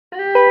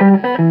Hi,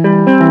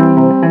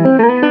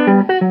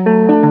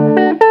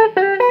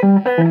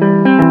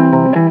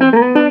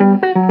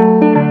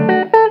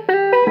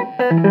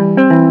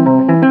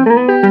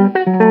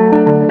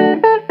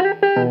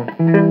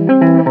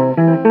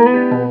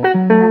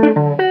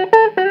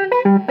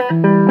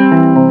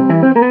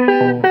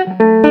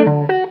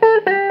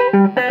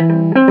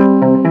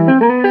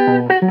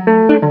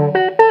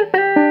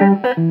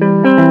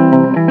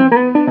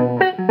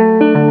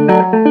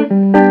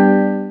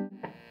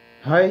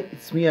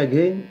 it's me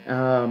again.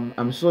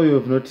 I'm sure you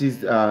have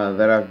noticed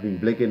that I've been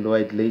black and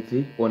white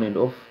lately, on and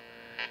off.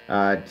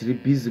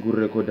 Tiri busy to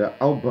record the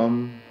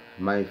album,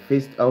 my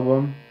first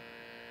album.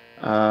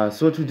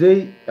 So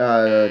today,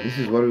 this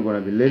is what we're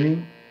gonna be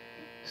learning.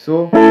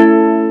 So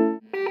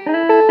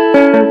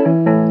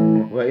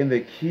we're in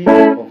the key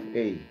of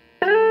A.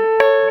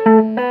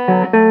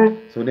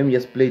 So let me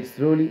just play it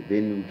slowly,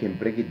 then we can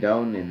break it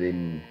down, and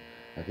then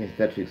I can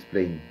start to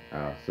explain.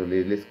 So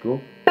let's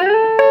go.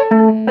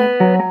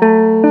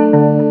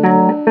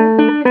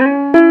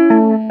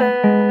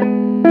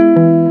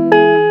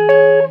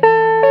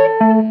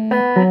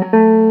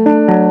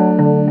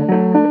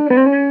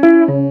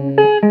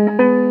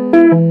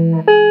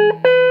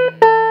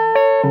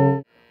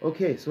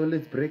 Okay, so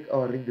let's break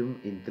our rhythm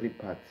in three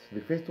parts. The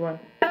first one,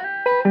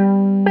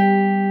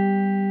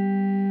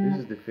 this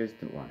is the first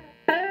one.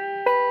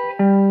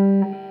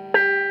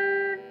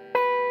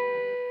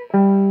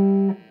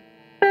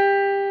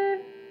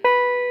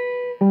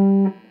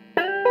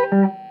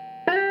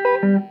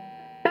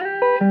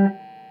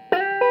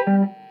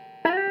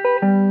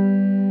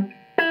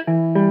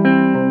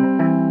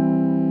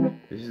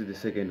 This is the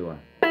second one.